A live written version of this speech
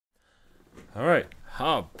Alright,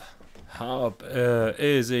 Hop. Hop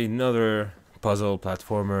is another puzzle,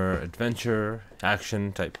 platformer, adventure,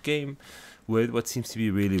 action type game with what seems to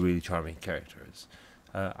be really charming characters.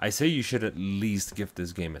 I say you should at least give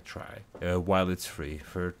this game a try while it's free.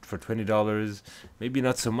 For $20, maybe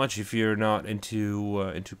not so much if you're not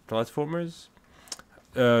into platformers.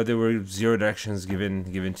 There were zero directions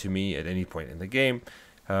given to me at any point in the game,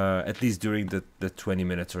 at least during the 20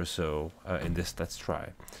 minutes or so in this Let's Try,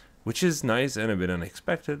 which is nice and a bit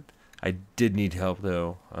unexpected. I did need help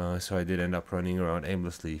though, so I did end up running around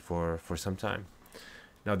aimlessly for some time.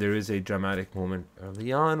 Now there is a dramatic moment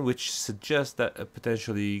early on which suggests that a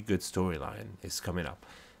potentially good storyline is coming up.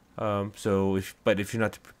 But if you're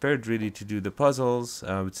not prepared really to do the puzzles,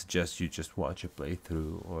 I would suggest you just watch a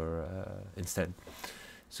playthrough or instead.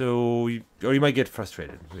 Or you might get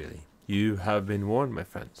frustrated, really. You have been warned, my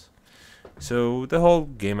friends. So the whole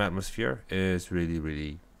game atmosphere is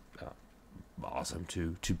really awesome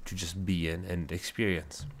to just be in and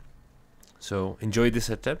experience. So enjoy this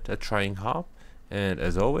attempt at trying Hop, and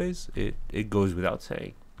as always, it goes without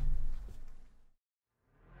saying.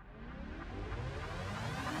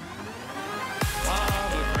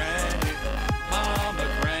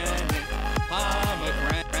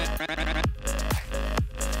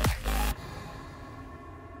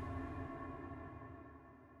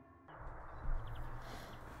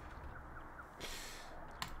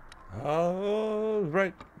 All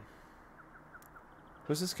right.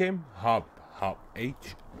 What's this game? Hop.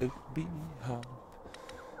 H-O-B, Hop.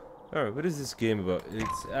 Alright, what is this game about?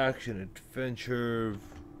 It's action, adventure,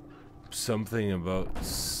 something about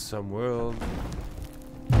some world.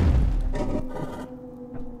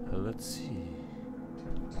 Let's see.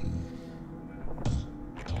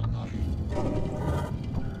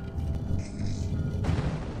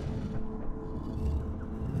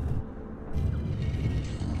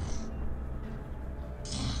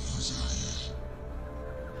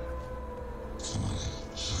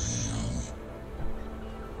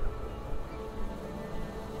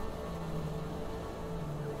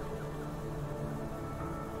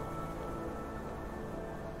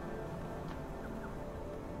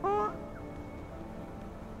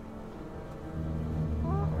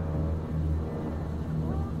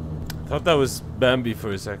 Thought that was Bambi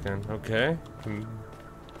for a second. Okay.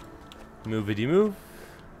 Movity move.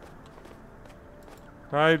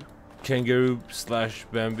 Hi, kangaroo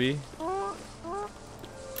 / Bambi.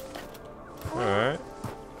 Alright.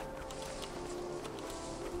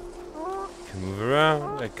 Can move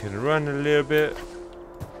around. I can run a little bit.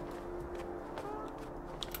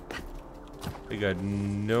 I got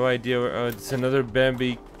no idea where. Oh, it's another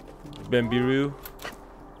Bambi-roo.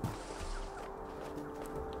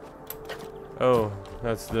 Oh,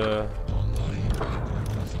 that's the...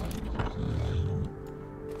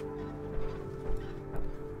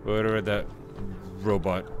 whatever that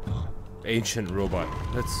robot. Ancient robot.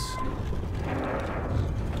 Let's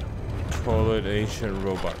call it ancient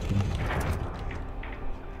robot.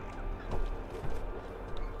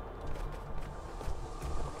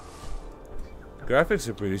 Graphics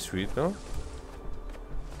are pretty sweet though.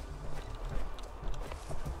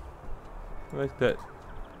 I like that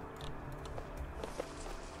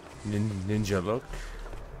ninja look.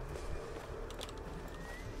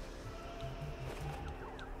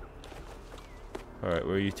 Alright,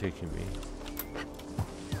 where are you taking me?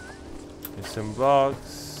 There's some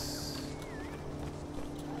blocks.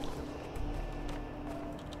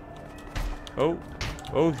 Oh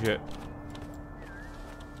shit.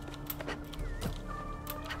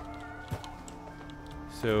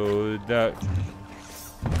 So that,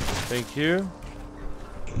 thank you.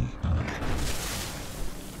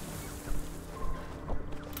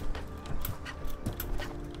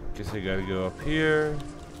 Guess I gotta go up here.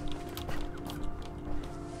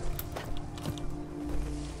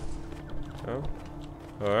 Oh,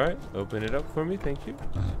 alright. Open it up for me, thank you.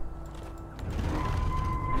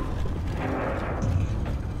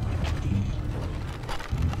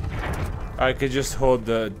 I could just hold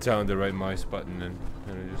down the right mouse button and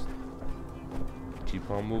I just keep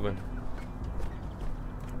on moving.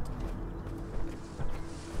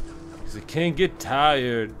 Cause I can't get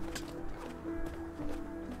tired.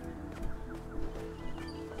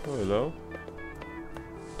 Oh, hello.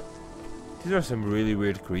 These are some really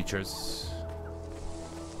weird creatures.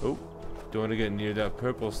 Oh, don't want to get near that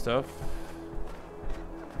purple stuff.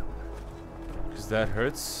 Because that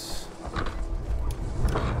hurts.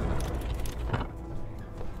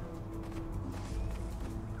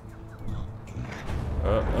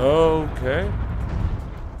 Okay.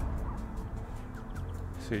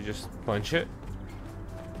 So you just punch it.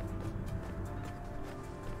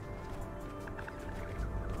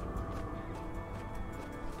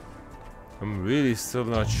 I'm really still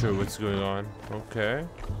not sure what's going on. Okay.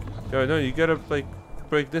 Yo, no, you gotta, like,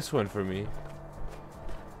 break this one for me.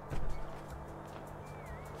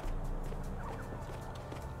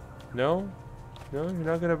 No? No, you're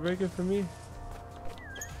not gonna break it for me?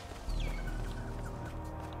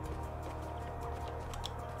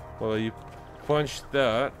 Well, you punched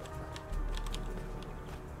that.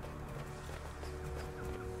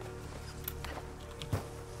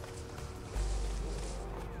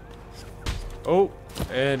 Oh,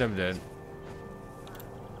 and I'm dead.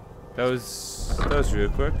 That was real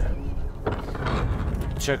quick.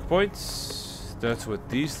 Checkpoints. That's what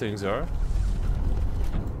these things are.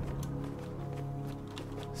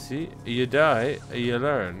 See, you die, you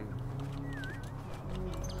learn.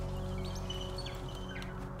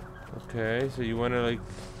 Okay, so you wanna like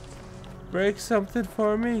break something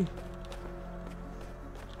for me?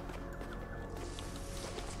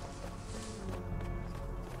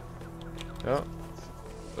 Oh.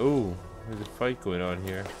 Ooh, there's a fight going on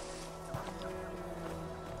here.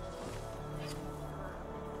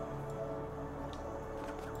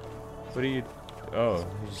 What are you... Oh,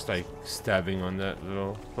 he's just like stabbing on that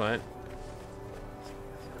little plant.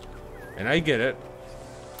 And I get it.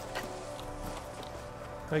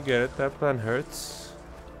 I get it, that plant hurts.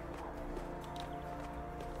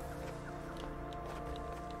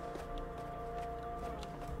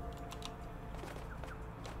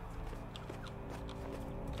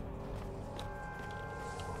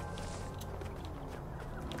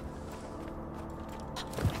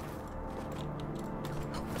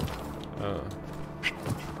 Oh.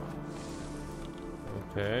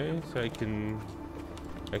 Okay, so I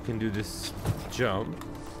can do this jump.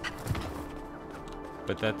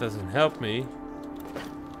 But that doesn't help me,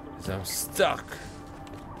 because I'm stuck.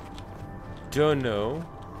 Don't know.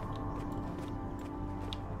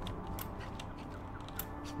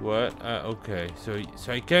 What? Okay, so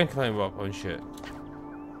I can't climb up on shit.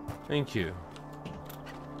 Thank you.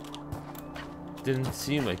 Didn't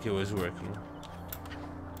seem like it was working.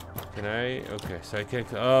 Can I? Okay, so I can't.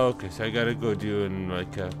 Oh, okay, so I gotta go doing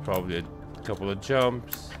like probably a couple of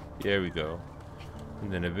jumps. There we go.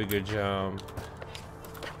 And then a bigger jump.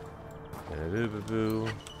 And a boo boo boo.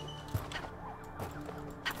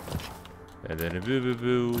 And then a boo boo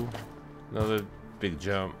boo. Another big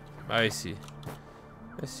jump. I see.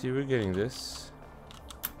 I see, we're getting this.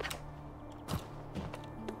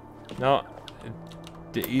 Now,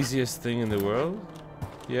 the easiest thing in the world.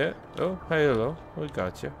 Yeah. Oh, hi, hello. We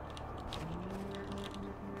got you.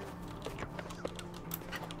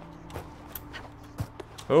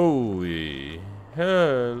 Holy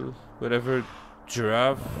hell. Whatever.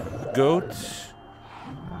 Giraffe, goat.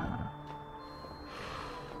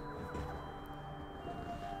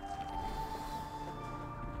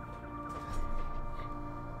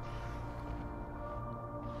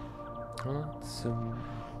 Some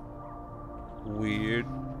weird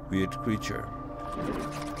creature.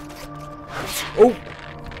 Oh!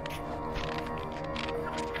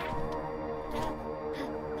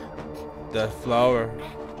 That flower.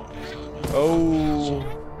 Oh!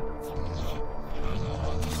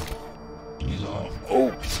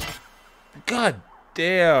 Oh! God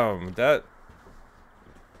damn! That...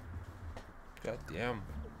 God damn.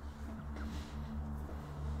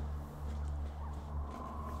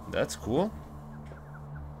 That's cool.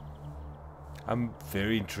 I'm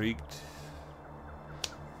very intrigued.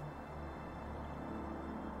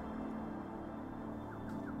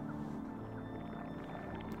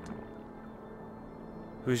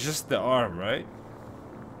 It was just the arm, right?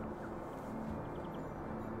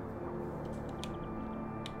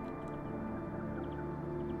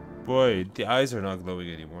 Boy, the eyes are not glowing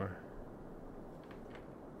anymore.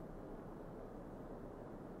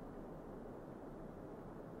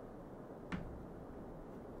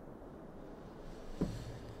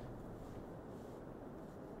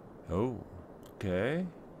 Oh, okay.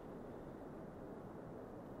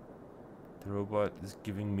 The robot is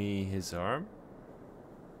giving me his arm.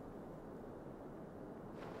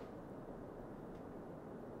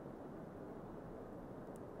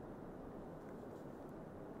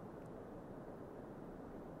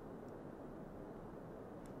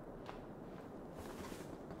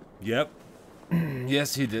 Yep.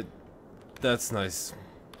 Yes, he did. That's nice.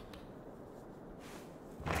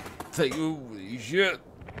 Thank you. Holy shit.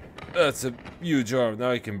 That's a huge arm.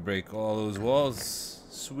 Now I can break all those walls.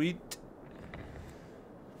 Sweet.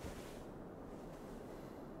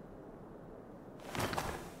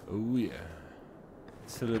 Oh yeah.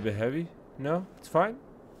 It's a little bit heavy. No, it's fine.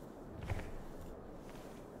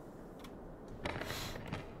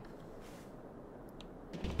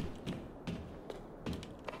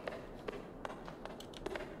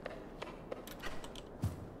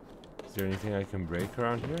 Is there anything I can break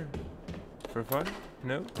around here? For fun?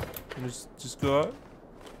 No? Just go out?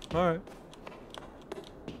 Alright.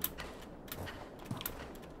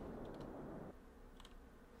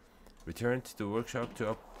 Return to the workshop to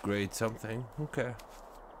upgrade something. Okay.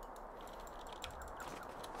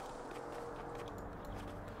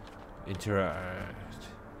 Interact.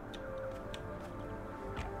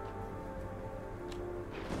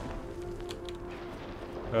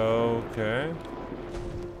 Okay.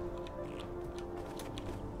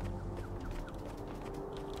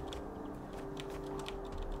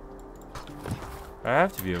 I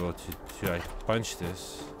have to be able to like punch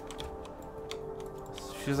this.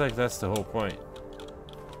 Feels like that's the whole point.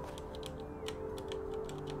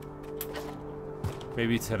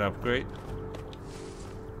 Maybe it's an upgrade.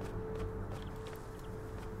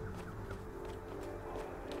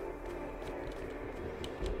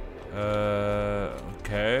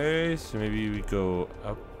 Okay, so maybe we go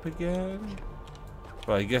up again.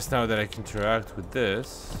 Well, I guess now that I can interact with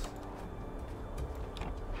this,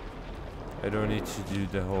 I don't need to do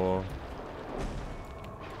the whole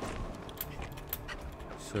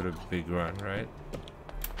sort of big run, right?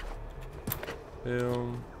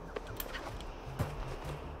 Boom.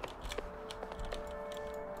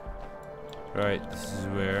 Right, this is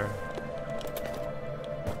where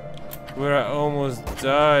I almost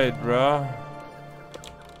died, bruh.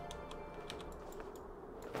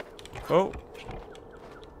 Oh.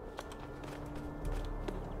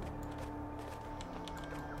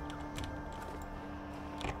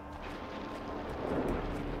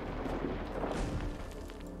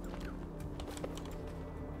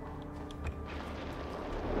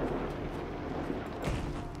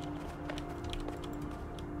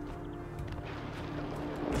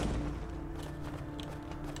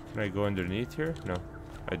 Can I go underneath here? No,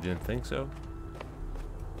 I didn't think so.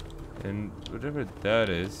 And whatever that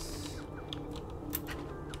is.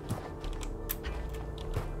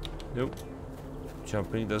 Nope.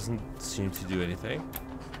 Jumping doesn't seem to do anything.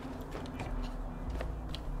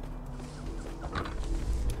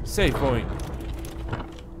 Save point.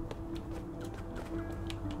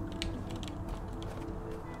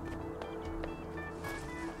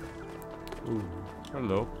 Ooh,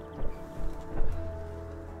 hello.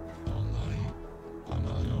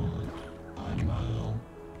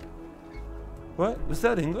 What? Was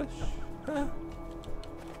that English? Huh?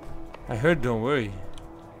 I heard don't worry.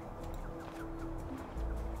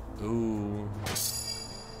 Ooh.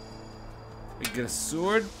 I get a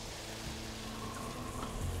sword?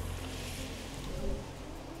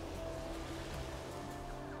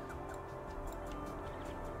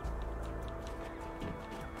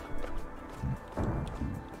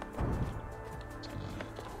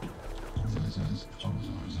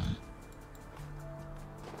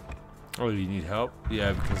 Oh, you need help?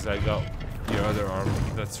 Yeah, because I got your other arm.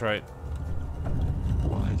 That's right.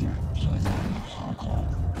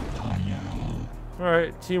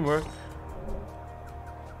 Alright, teamwork.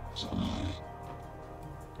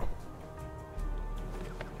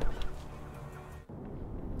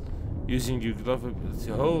 Using your glove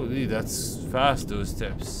ability. Holy, that's fast, those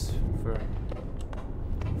steps.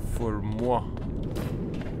 For moi.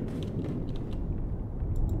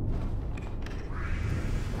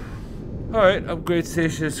 Alright, upgrade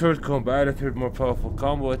station, sword combat, a third more powerful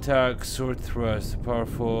combo attack, sword thrust,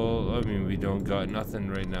 powerful. I mean, we don't got nothing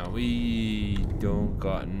right now. We don't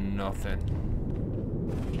got nothing.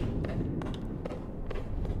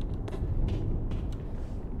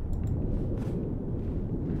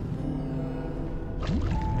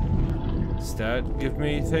 Stat, give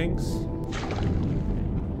me things.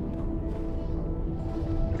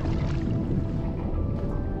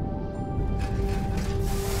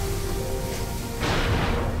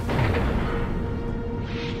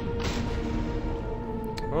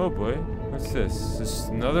 Oh boy, what's this? Is this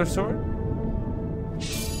another sword?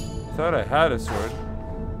 Thought I had a sword.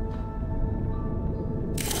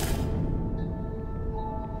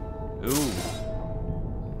 Ooh,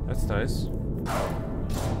 that's nice.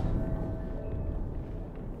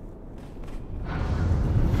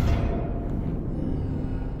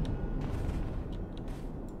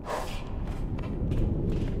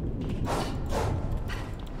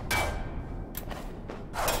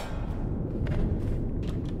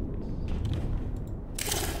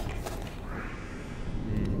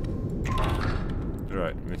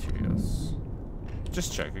 Materials.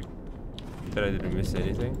 Just checking that I didn't miss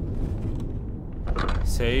anything.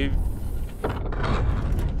 Save.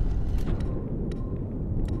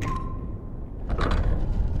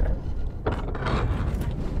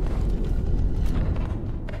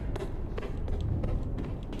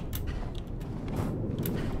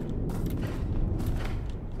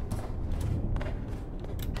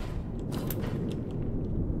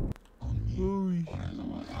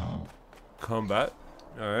 combat.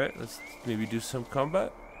 Alright, let's maybe do some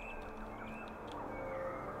combat.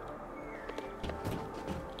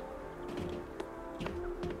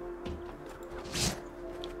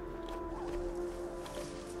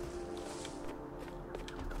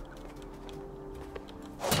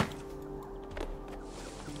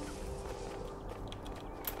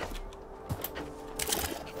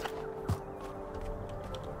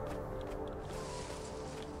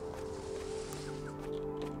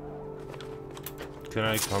 Can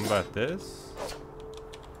I combat this?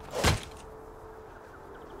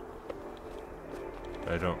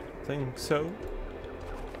 I don't think so.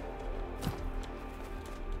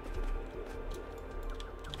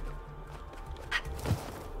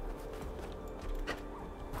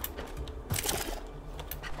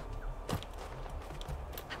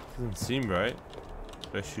 Doesn't seem right.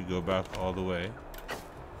 I should go back all the way.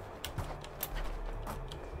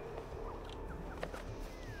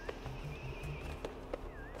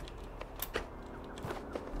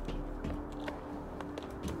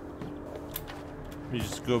 Let me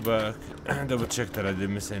just go back and double check that I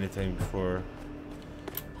didn't miss anything before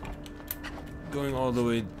going all the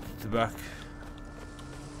way to the back.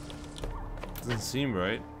 Doesn't seem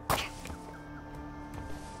right.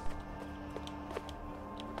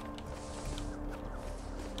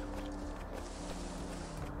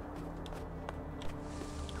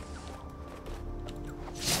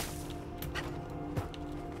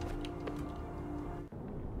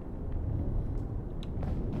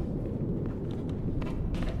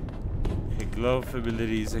 Glove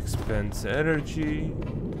abilities expense energy.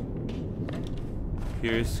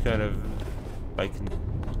 Here's kind of, I can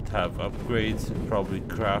have upgrades and probably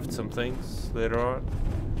craft some things later on.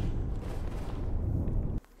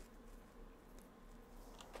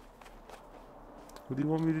 What do you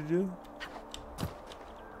want me to do?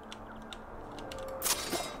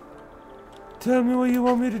 Tell me what you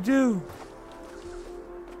want me to do.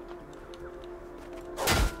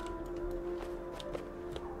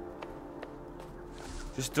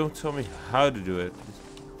 Just don't tell me how to do it.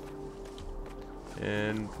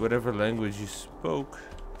 And whatever language you spoke,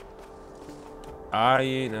 I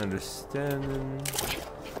ain't understanding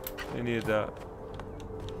any of that.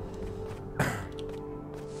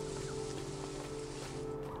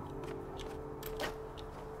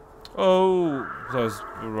 Oh, that was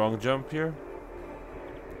the wrong jump here.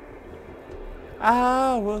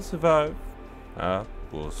 Ah, we'll survive. Ah,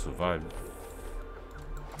 we'll survive.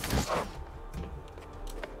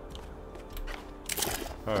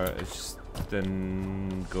 Alright, let's just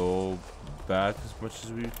then go back as much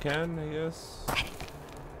as we can, I guess.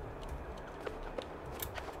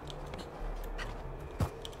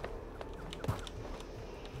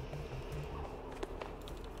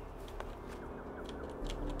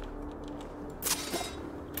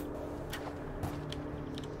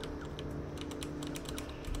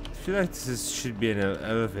 I feel like this should be an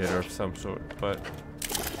elevator of some sort, but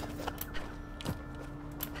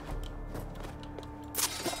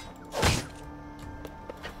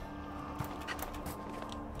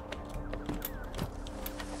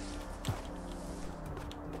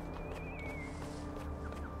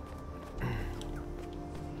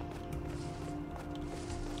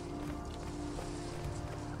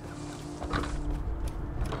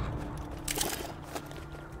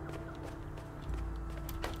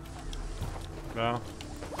well,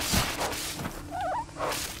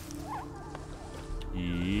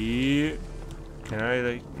 yeah. Can I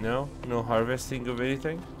like no harvesting of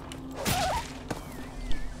anything?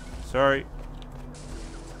 Sorry.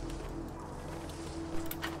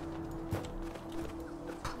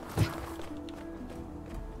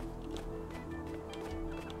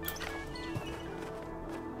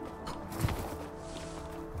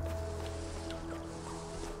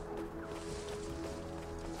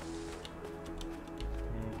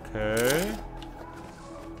 Okay.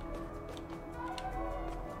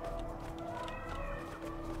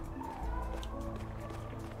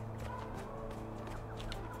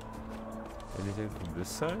 Anything from this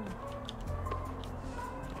side?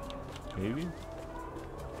 Maybe?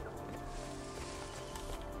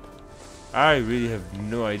 I really have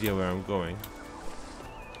no idea where I'm going.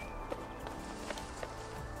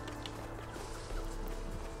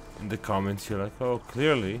 In the comments you're like, oh,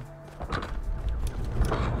 clearly.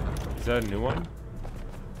 Is that a new one?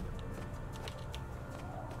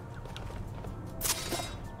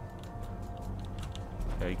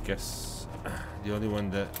 I guess the only one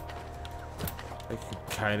that I can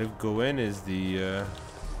kind of go in is the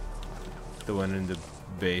one in the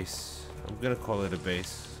base. I'm gonna call it a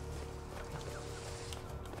base.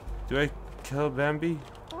 Do I kill Bambi?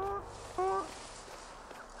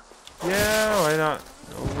 Yeah, why not?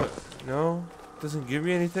 No, what? No? Doesn't give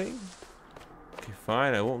me anything? Okay,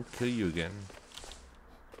 fine, I won't kill you again.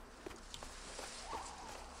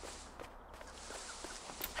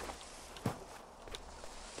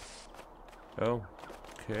 Oh,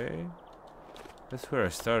 okay. That's where I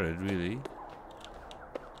started, really.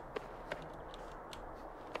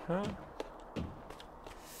 Huh?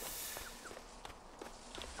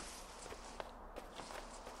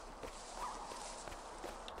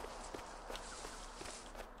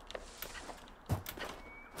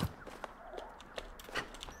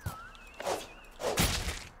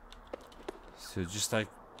 So just like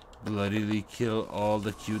bloodily kill all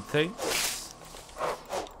the cute things?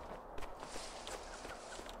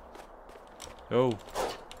 Oh.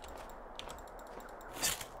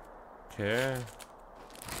 Okay.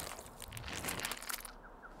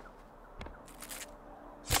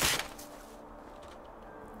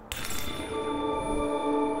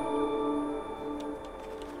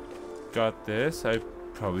 Got this. I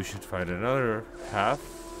probably should find another path.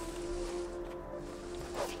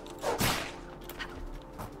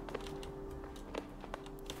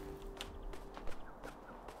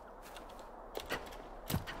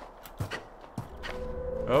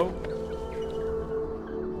 Oh.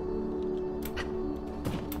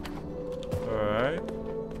 Alright.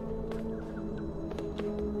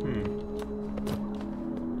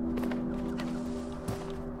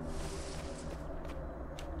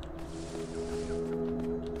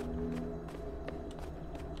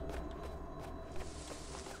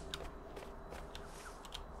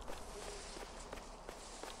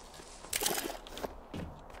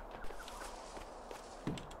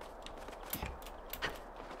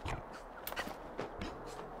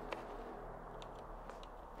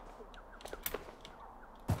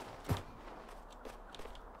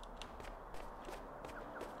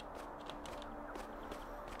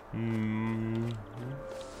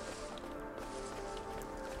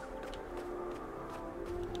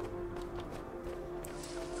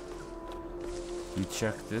 We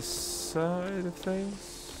check this side of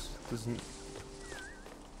things. Doesn't.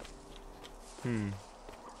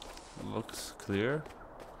 Looks clear.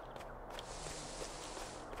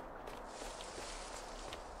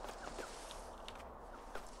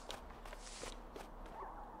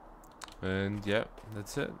 And yeah,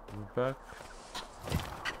 that's it. We're back.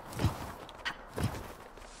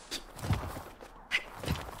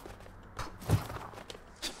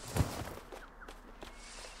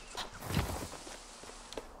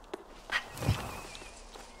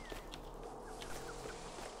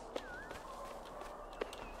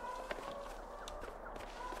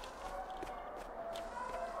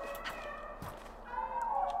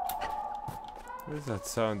 Where's that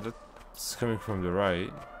sound? That's coming from the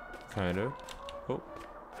right, kind of. Oh.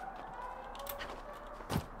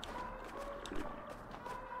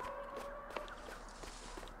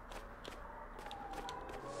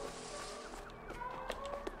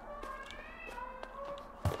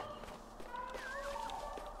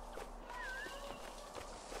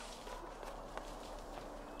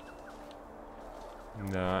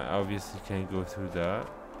 No, I obviously can't go through that.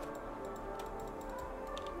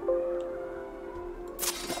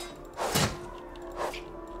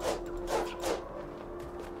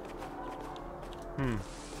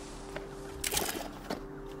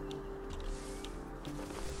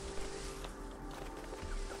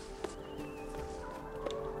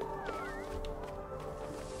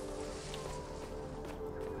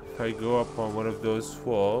 If I go up on one of those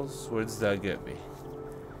walls, where does that get me?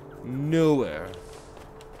 Nowhere.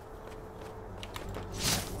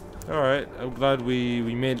 Alright, I'm glad we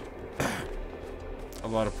made a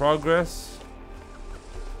lot of progress.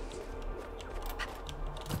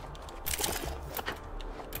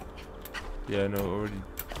 Yeah, no, already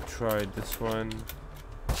tried this one.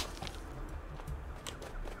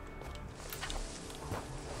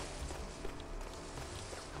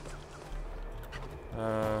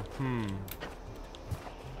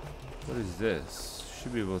 What is this?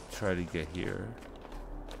 Should be able to try to get here.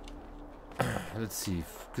 Let's see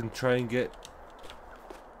if I can try and get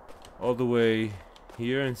all the way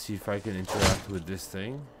here and see if I can interact with this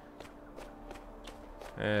thing.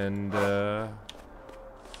 And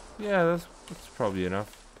yeah, that's probably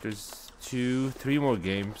enough. There's 3 more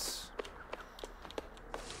games.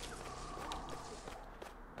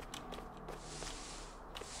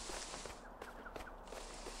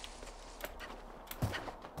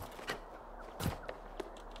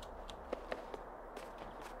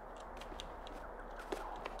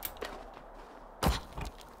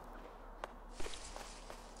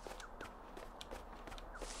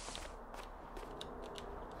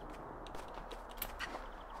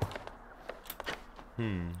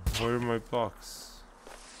 Where are my blocks?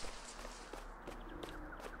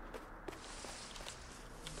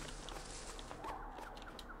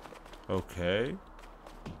 Okay.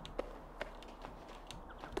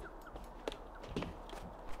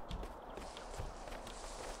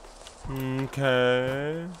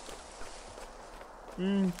 Okay.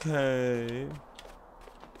 Okay.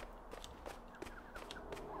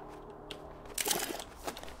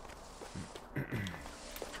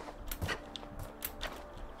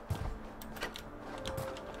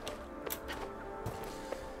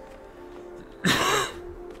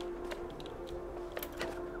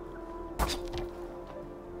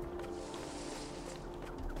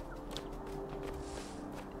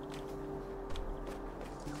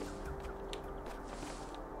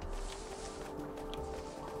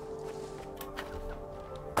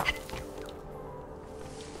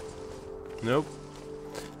 Nope.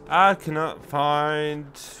 I cannot find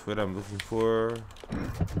what I'm looking for.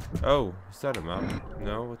 Oh, is that a map?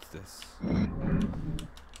 No, what's this?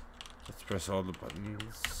 Let's press all the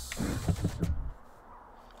buttons.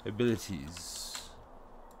 Abilities.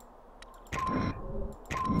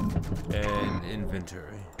 And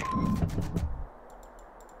inventory.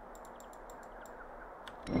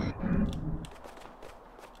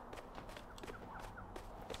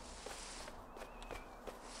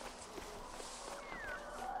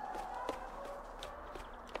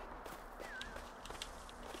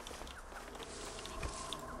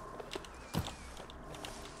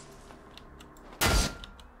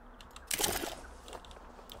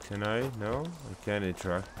 Can I? No? I can't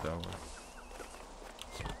interact with that one.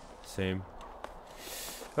 Same.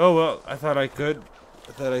 Oh well, I thought I could.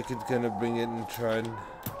 I thought I could kind of bring it and try and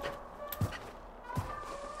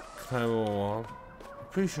climb a wall. I'm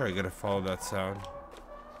pretty sure I gotta follow that sound.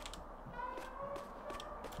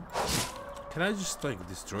 Can I just like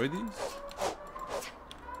destroy these?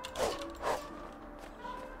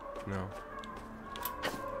 No.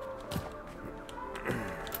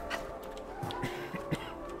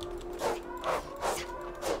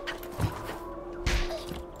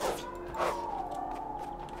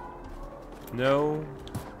 No.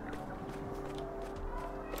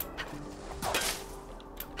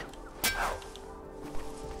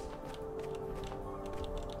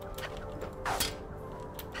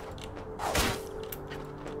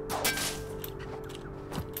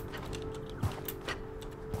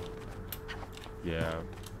 Yeah.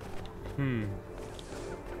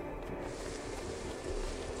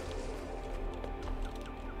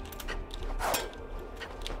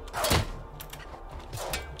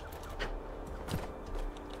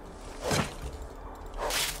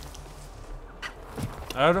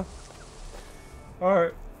 I don't know.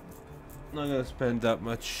 Alright. Not gonna spend that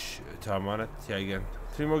much time on it. Yeah, again.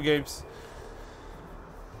 3 more games.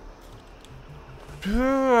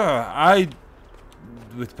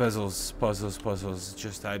 With puzzles,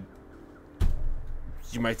 just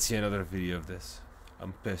you might see another video of this.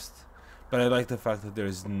 I'm pissed. But I like the fact that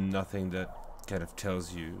there's nothing that kind of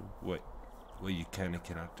tells you what you can and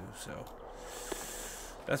cannot do, so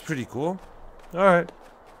that's pretty cool. Alright.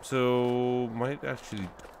 So might actually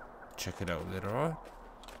check it out later on.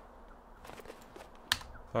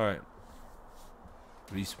 Alright.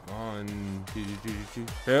 Respawn.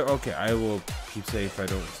 Okay, I will keep saying if I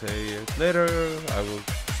don't say it later, I will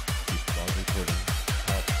keep recording.